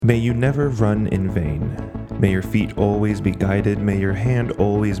May you never run in vain. May your feet always be guided. May your hand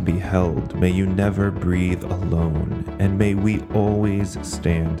always be held. May you never breathe alone. And may we always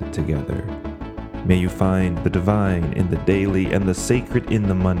stand together. May you find the divine in the daily and the sacred in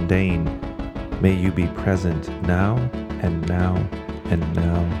the mundane. May you be present now and now and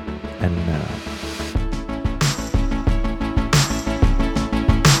now and now.